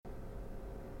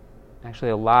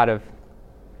actually a lot of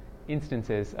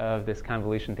instances of this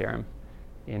convolution theorem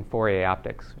in Fourier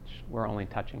optics, which we're only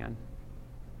touching on.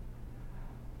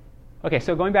 Okay,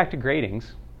 so going back to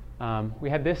gratings, we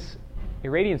had this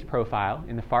irradiance profile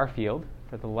in the far field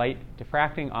for the light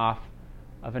diffracting off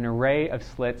of an array of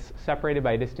slits separated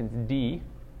by a distance d,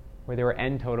 where there were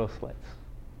n total slits.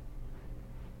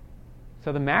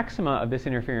 So the maxima of this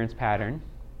interference pattern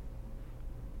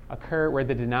occur where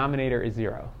the denominator is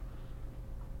 0.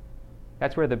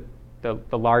 That's where the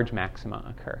large maxima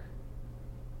occur.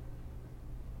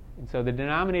 And so the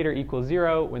denominator equals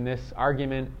 0 when this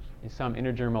argument is some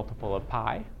integer multiple of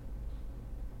pi.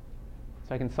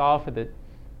 So I can solve for the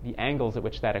angles at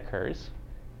which that occurs.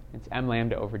 It's m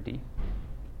lambda over d.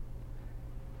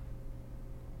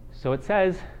 So it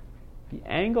says the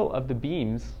angle of the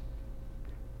beams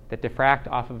that diffract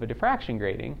off of a diffraction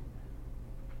grating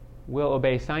will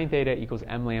obey sine theta equals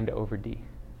m lambda over d.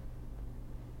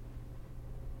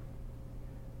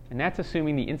 And that's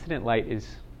assuming the incident light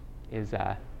is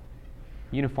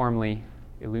uniformly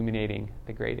illuminating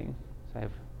the grating. So I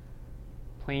have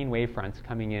plane wavefronts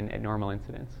coming in at normal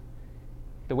incidence.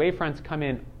 If the wavefronts come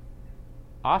in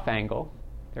off angle,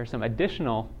 there's some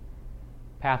additional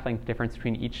path length difference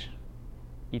between each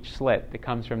slit that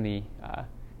comes from the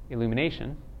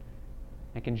illumination.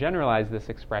 I can generalize this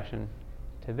expression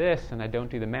to this, and I don't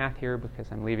do the math here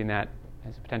because I'm leaving that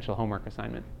as a potential homework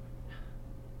assignment.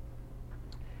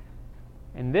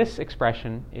 And this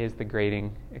expression is the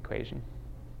grating equation.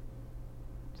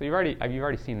 So you've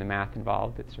already seen the math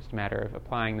involved. It's just a matter of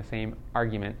applying the same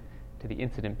argument to the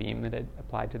incident beam that it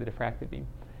applied to the diffracted beam.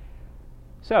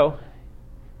 So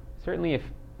certainly if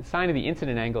the sine of the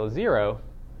incident angle is 0,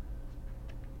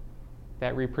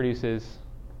 that reproduces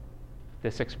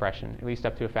this expression, at least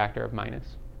up to a factor of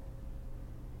minus.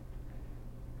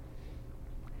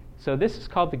 So this is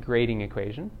called the grating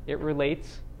equation. It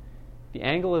relates the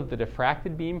angle of the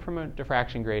diffracted beam from a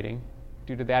diffraction grating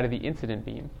due to that of the incident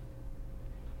beam.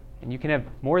 And you can have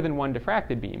more than one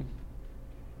diffracted beam.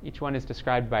 Each one is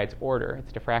described by its order,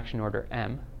 its diffraction order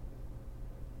m.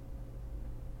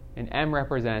 And m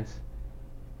represents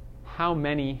how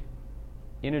many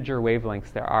integer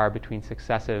wavelengths there are between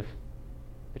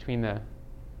the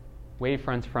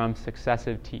wavefronts from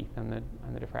successive teeth on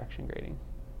the diffraction grating.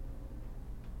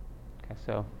 Okay,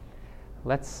 so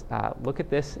let's look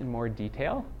at this in more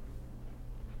detail.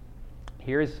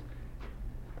 Here's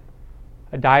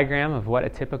a diagram of what a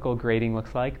typical grating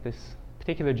looks like. This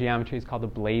particular geometry is called a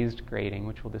blazed grating,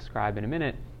 which we'll describe in a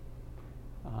minute.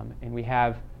 And we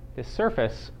have this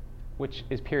surface, which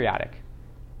is periodic.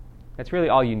 That's really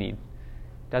all you need.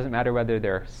 It doesn't matter whether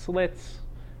they're slits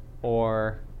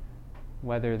or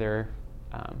whether they're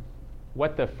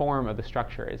what the form of the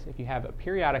structure is. If you have a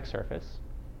periodic surface,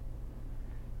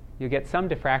 you'll get some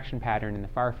diffraction pattern in the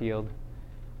far field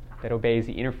that obeys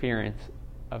the interference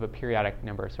of a periodic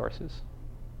number of sources.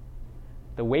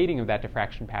 The weighting of that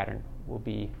diffraction pattern will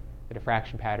be the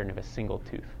diffraction pattern of a single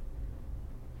tooth.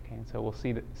 Okay, and so we'll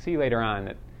see later on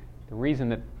that the reason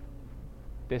that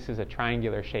this is a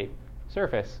triangular shaped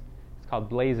surface is called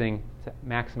blazing to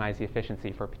maximize the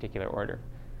efficiency for a particular order.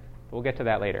 But we'll get to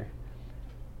that later.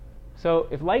 So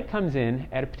if light comes in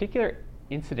at a particular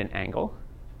incident angle,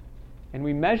 and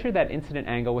we measure that incident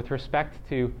angle with respect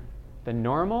to the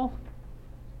normal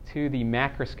to the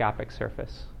macroscopic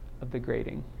surface of the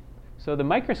grating. So the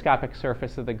microscopic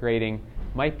surface of the grating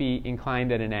might be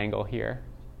inclined at an angle here,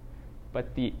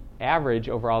 but the average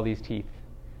over all these teeth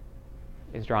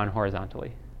is drawn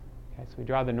horizontally. Okay, so we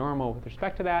draw the normal with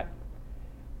respect to that.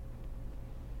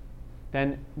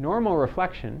 Then normal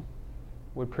reflection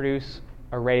would produce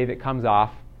a ray that comes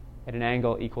off at an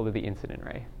angle equal to the incident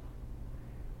ray.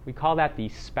 We call that the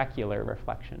specular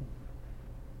reflection.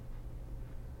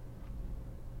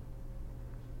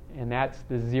 And that's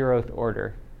the 0th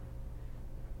order,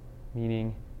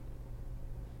 meaning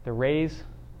the rays,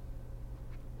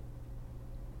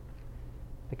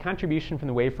 the contribution from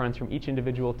the wavefronts from each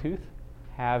individual tooth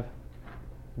have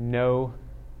no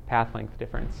path length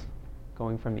difference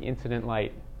going from the incident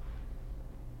light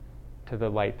to the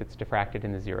light that's diffracted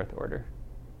in the 0th order.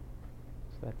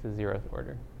 So that's the 0th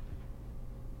order.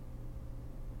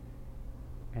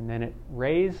 And then it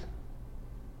rays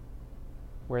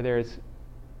where there's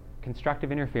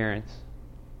constructive interference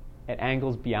at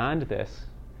angles beyond this.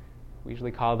 We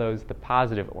usually call those the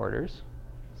positive orders.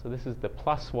 So this is the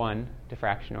 +1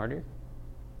 diffraction order.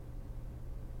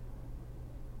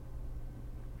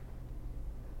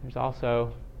 There's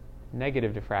also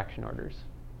negative diffraction orders.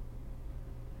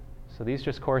 So these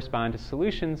just correspond to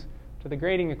solutions to the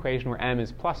grating equation where m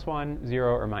is +1,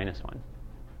 0, or -1.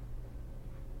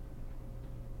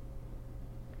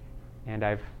 And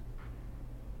I've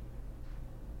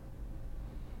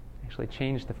actually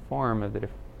changed the form of the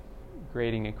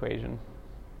grading equation.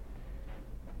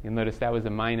 You'll notice that was a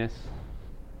minus.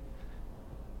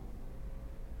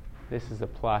 This is a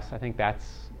plus. I think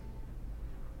that's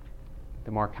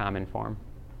the more common form.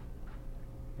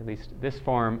 At least this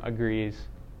form agrees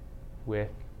with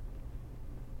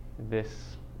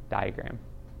this diagram.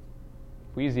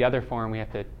 If we use the other form, we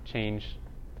have to change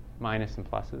minus and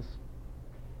pluses.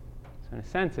 So in a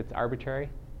sense, it's arbitrary.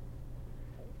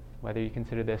 Whether you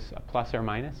consider this a plus or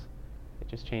minus, it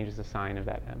just changes the sign of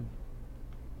that m.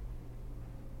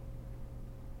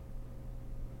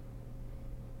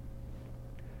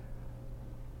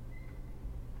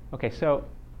 Okay, so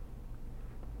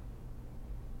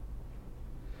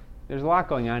there's a lot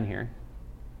going on here.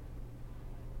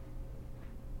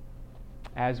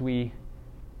 As we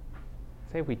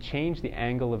say, if we change the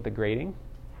angle of the grating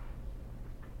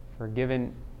for a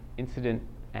given incident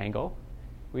angle,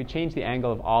 we change the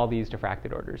angle of all these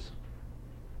diffracted orders.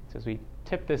 So as we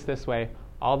tip this way,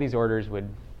 all these orders would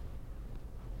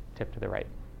tip to the right.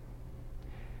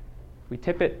 If we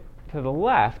tip it to the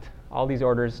left, all these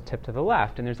orders tip to the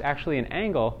left, and there's actually an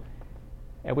angle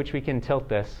at which we can tilt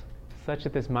this such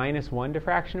that this -1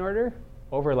 diffraction order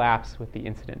overlaps with the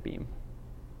incident beam.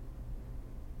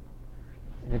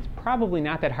 And it's probably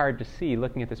not that hard to see,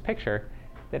 looking at this picture,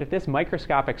 that if this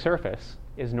microscopic surface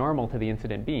is normal to the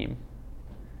incident beam,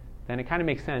 then it kind of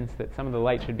makes sense that some of the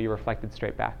light should be reflected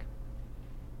straight back.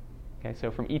 Okay,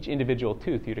 so from each individual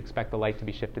tooth, you'd expect the light to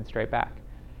be shifted straight back.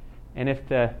 And if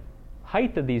the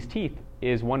height of these teeth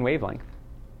is one wavelength,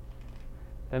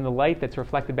 then the light that's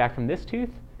reflected back from this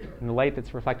tooth and the light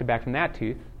that's reflected back from that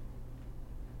tooth,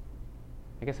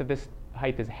 I guess if this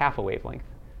height is half a wavelength,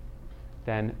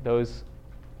 then those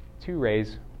two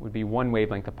rays would be one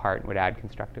wavelength apart and would add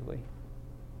constructively.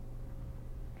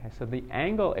 Okay, so the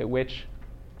angle at which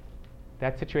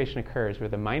that situation occurs, where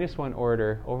the -1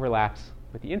 order overlaps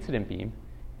with the incident beam,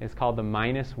 is called the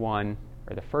 -1,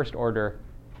 or the first order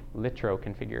Littrow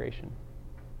configuration.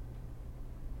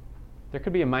 There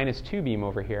could be a -2 beam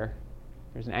over here.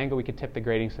 There's an angle we could tip the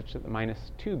grating such that the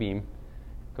 -2 beam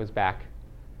goes back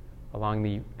along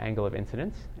the angle of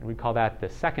incidence, and we'd call that the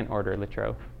second order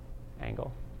Littrow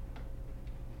angle.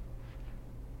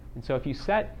 And so if you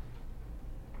set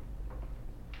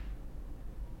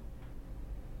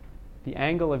the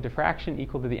angle of diffraction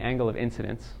equal to the angle of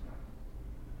incidence,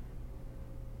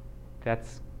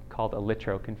 that's called a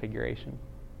Littrow configuration.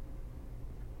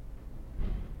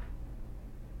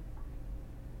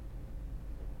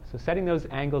 So setting those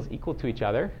angles equal to each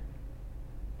other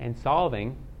and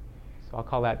solving, so I'll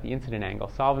call that the incident angle.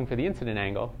 Solving for the incident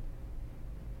angle,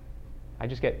 I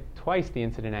just get twice the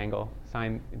incident angle,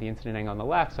 sine the incident angle on the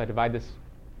left, so I divide this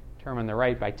term on the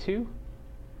right by 2.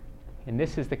 And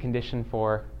this is the condition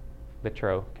for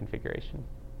Littrow configuration.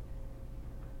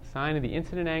 Sine of the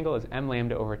incident angle is m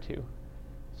lambda over 2.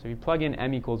 So if you plug in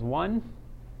m equals 1,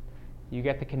 you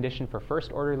get the condition for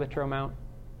first order Littrow mount.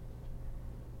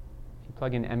 If you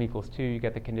plug in m equals 2, you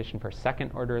get the condition for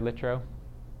second order Littrow.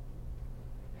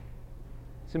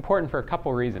 It's important for a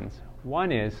couple reasons.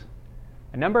 One is,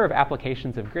 a number of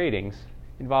applications of gratings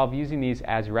involve using these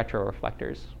as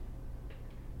retroreflectors,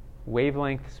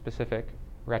 wavelength-specific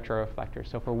retroreflectors.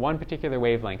 So for one particular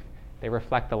wavelength, they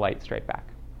reflect the light straight back.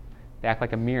 They act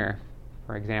like a mirror,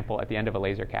 for example, at the end of a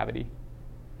laser cavity.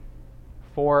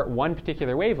 For one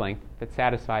particular wavelength that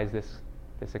satisfies this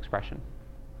expression.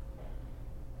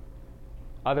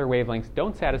 Other wavelengths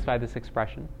don't satisfy this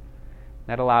expression.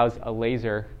 That allows a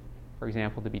laser, for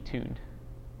example, to be tuned.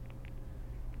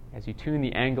 As you tune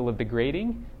the angle of the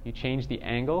grating, you change the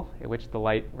angle at which the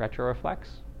light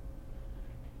retroreflects.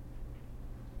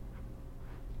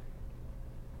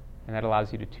 And that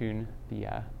allows you to tune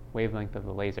the wavelength of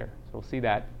the laser. So we'll see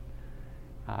that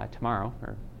tomorrow,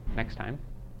 or next time.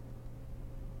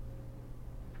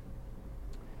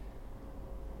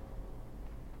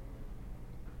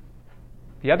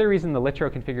 The other reason the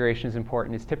Littrow configuration is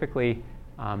important is typically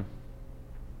when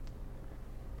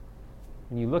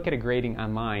you look at a grating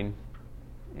online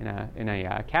in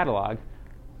a catalog,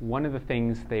 one of the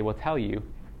things they will tell you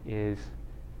is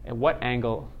at what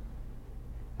angle,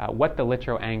 what the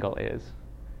Littrow angle is.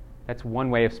 That's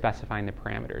one way of specifying the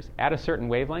parameters. At a certain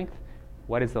wavelength,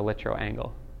 what is the Littrow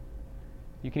angle?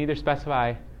 You can either specify,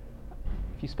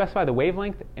 if you specify the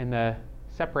wavelength and the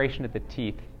separation at the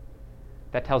teeth,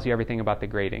 that tells you everything about the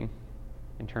grating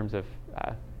in terms of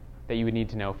that you would need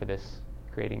to know for this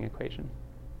grating equation.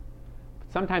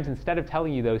 But sometimes instead of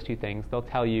telling you those two things, they'll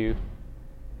tell you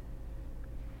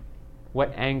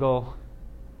what angle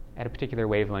at a particular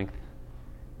wavelength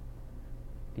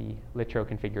the littrow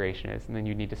configuration is, and then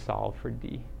you need to solve for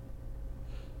D.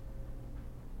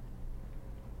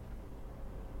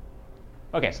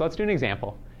 Okay, so let's do an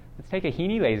example. Let's take a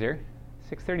Heaney laser,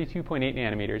 632.8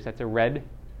 nanometers, that's a red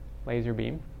laser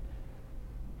beam,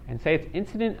 and say it's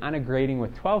incident on a grating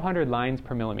with 1,200 lines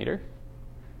per millimeter.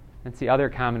 That's the other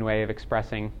common way of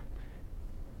expressing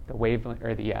the wavelength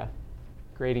or the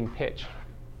grating pitch.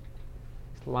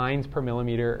 It's lines per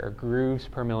millimeter or grooves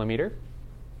per millimeter.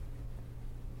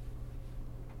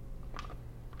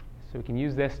 So we can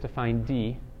use this to find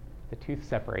D, the tooth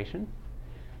separation.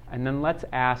 And then let's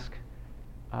ask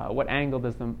what angle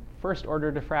does the first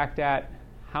order diffract at,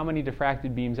 how many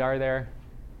diffracted beams are there,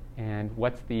 and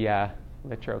what's the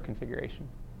littrow configuration.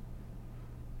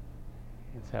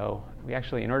 And so we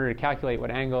actually, in order to calculate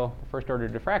what angle the first order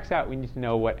diffracts at, we need to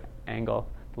know what angle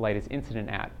the light is incident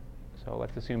at. So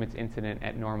let's assume it's incident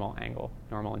at normal angle,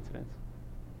 normal incidence.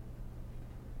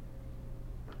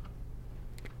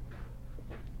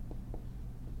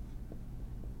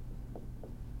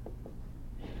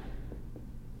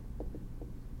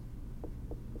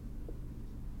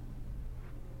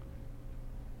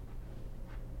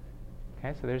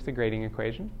 Okay, so there's the grating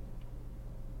equation.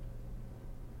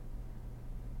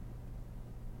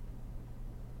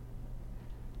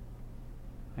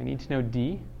 I need to know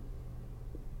D.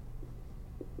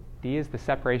 D is the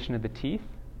separation of the teeth.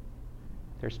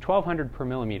 There's 1,200 per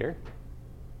millimeter.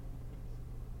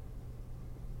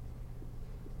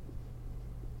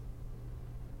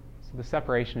 So the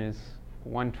separation is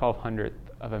 1/1200th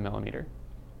of a millimeter,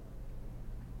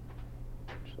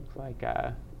 which looks like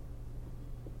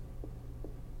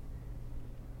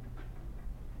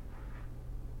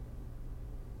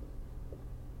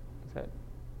is that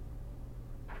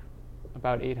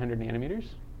about 800 nanometers.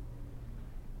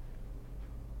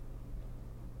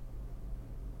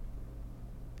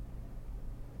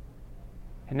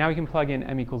 And now we can plug in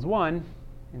m equals 1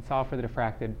 and solve for the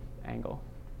diffracted angle.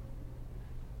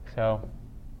 So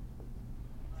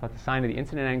let's let the sign of the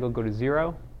incident angle go to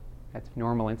 0. That's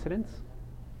normal incidence.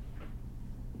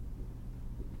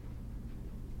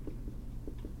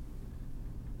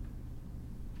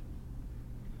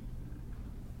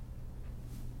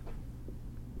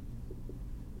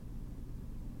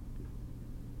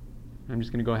 I'm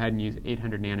just going to go ahead and use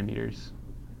 800 nanometers.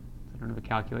 I don't have a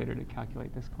calculator to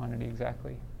calculate this quantity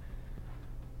exactly.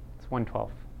 It's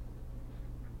 1/12.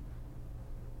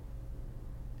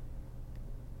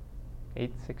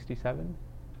 867.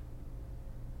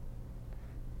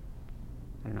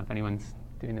 I don't know if anyone's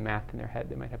doing the math in their head.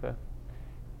 They might have a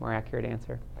more accurate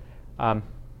answer. So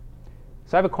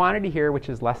I have a quantity here which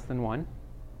is less than 1.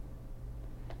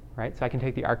 Right? So I can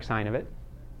take the arc sine of it.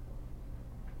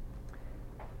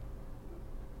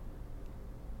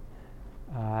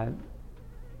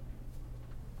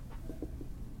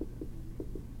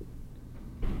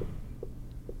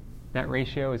 That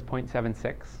ratio is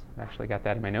 0.76. I've actually got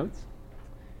that in my notes.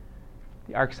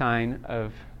 The arc sine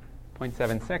of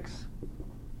 0.76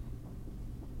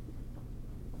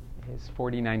 is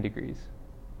 49 degrees,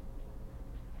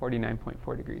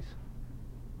 49.4 degrees.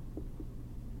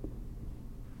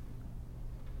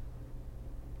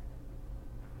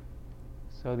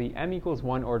 So the m equals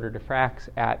 1 order diffracts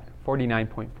at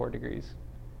 49.4 degrees.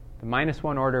 The minus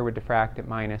 1 order would diffract at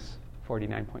minus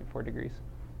 49.4 degrees.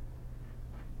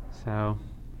 So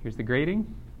here's the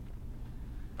grating.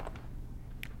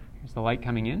 Here's the light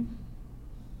coming in.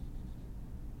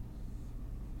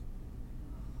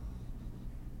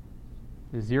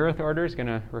 The 0th order is going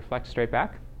to reflect straight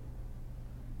back.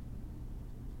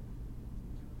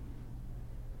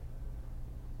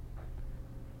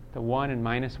 The 1 and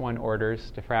minus 1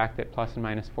 orders diffract at plus and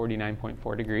minus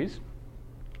 49.4 degrees.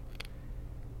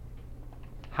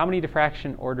 How many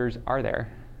diffraction orders are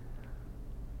there?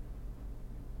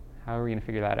 How are we going to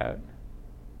figure that out?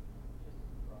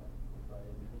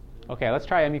 Okay, let's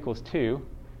try m equals 2.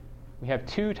 We have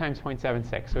 2 times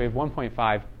 0.76, so we have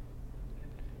 1.5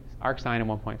 arc sine of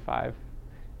 1.5.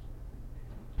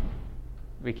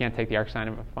 We can't take the arc sine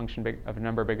of a function of a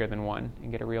number bigger than 1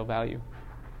 and get a real value.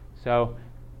 So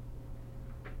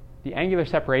the angular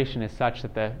separation is such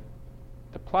that the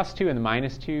plus 2 and the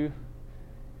minus 2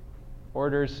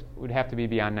 orders would have to be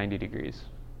beyond 90 degrees.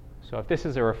 So if this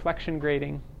is a reflection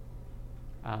grating,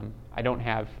 I don't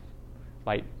have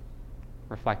light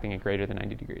reflecting at greater than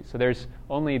 90 degrees. So there's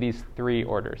only these 3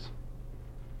 orders.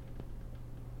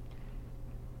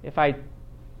 If I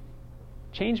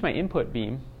change my input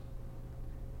beam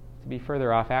to be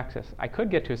further off axis, I could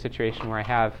get to a situation where I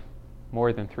have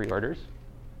more than 3 orders.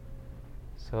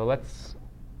 So let's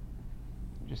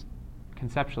just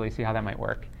conceptually see how that might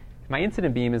work. If my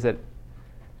incident beam is at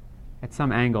at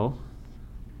some angle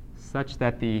such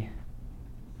that the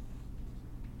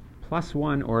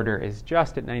 +1 order is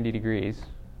just at 90 degrees.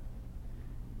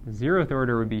 The 0th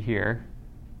order would be here.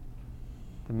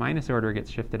 The minus order gets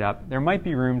shifted up. There might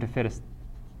be room to fit,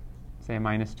 say, a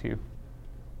 -2.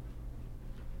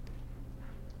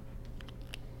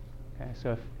 Okay,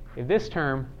 so if this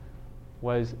term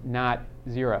was not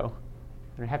 0,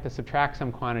 then I'd have to subtract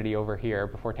some quantity over here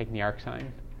before taking the arc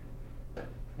sign.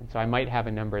 And so I might have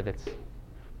a number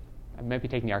I might be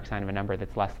taking the arc sign of a number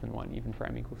that's less than 1, even for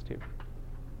m equals 2.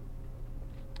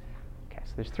 Okay,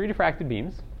 so there's 3 diffracted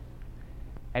beams.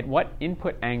 At what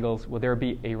input angles will there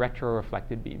be a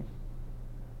retroreflected beam?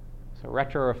 So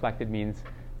retroreflected means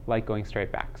light going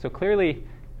straight back. So clearly,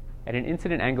 at an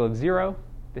incident angle of 0,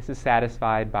 this is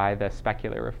satisfied by the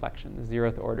specular reflection, the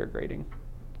 0th order grating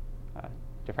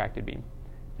diffracted beam.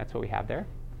 That's what we have there.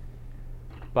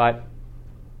 But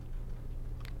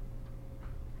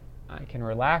I can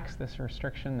relax this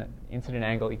restriction that incident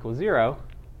angle equals 0,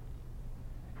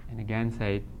 and again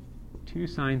say 2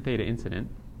 sine theta incident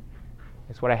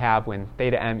is what I have when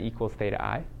theta m equals theta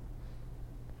I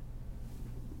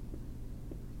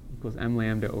equals m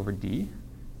lambda over d.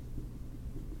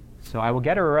 So I will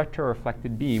get a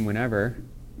retroreflected beam whenever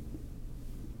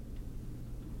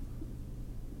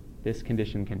this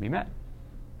condition can be met.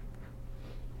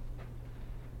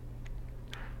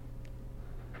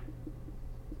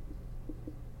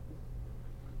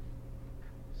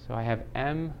 So I have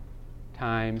m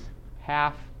times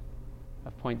half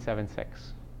of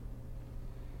 0.76.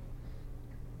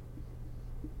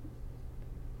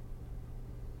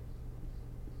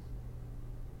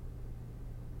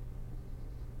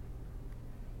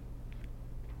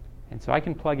 And so I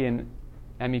can plug in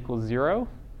m equals 0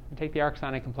 and take the arc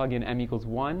sign. I can plug in m equals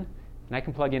 1, and I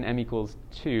can plug in m equals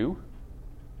 2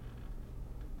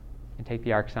 and take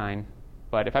the arc sign.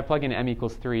 But if I plug in m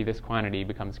equals 3, this quantity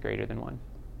becomes greater than 1.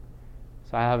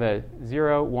 So I have a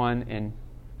 0, 1, and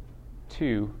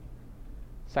 2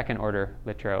 second order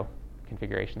litro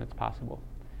configuration that's possible.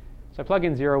 So I plug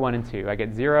in 0, 1, and 2. I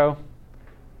get 0,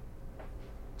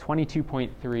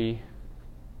 22.3,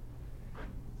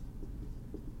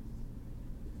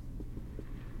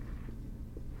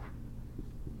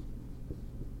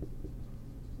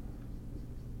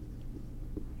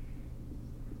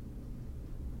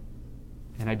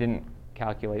 and I didn't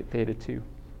calculate theta 2.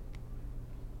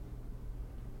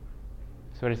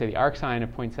 So what did I say? The arc sign of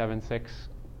 0.76,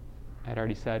 I had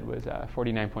already said, was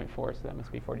 49.4, so that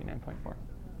must be 49.4.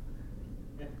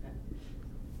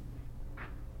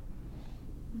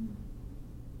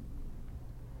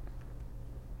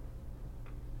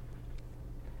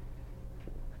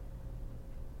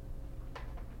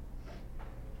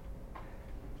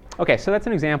 Okay, so that's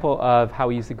an example of how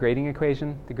we use the grating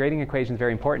equation. The grating equation is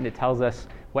very important. It tells us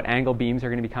what angle beams are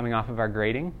going to be coming off of our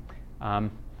grating.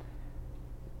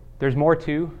 There's more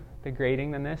to the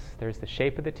grating than this. There's the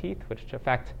shape of the teeth, which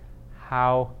affect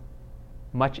how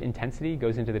much intensity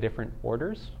goes into the different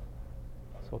orders.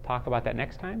 So we'll talk about that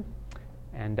next time.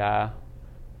 And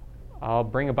I'll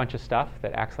bring a bunch of stuff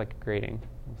that acts like grating.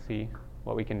 We'll see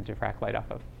what we can diffract light off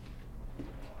of.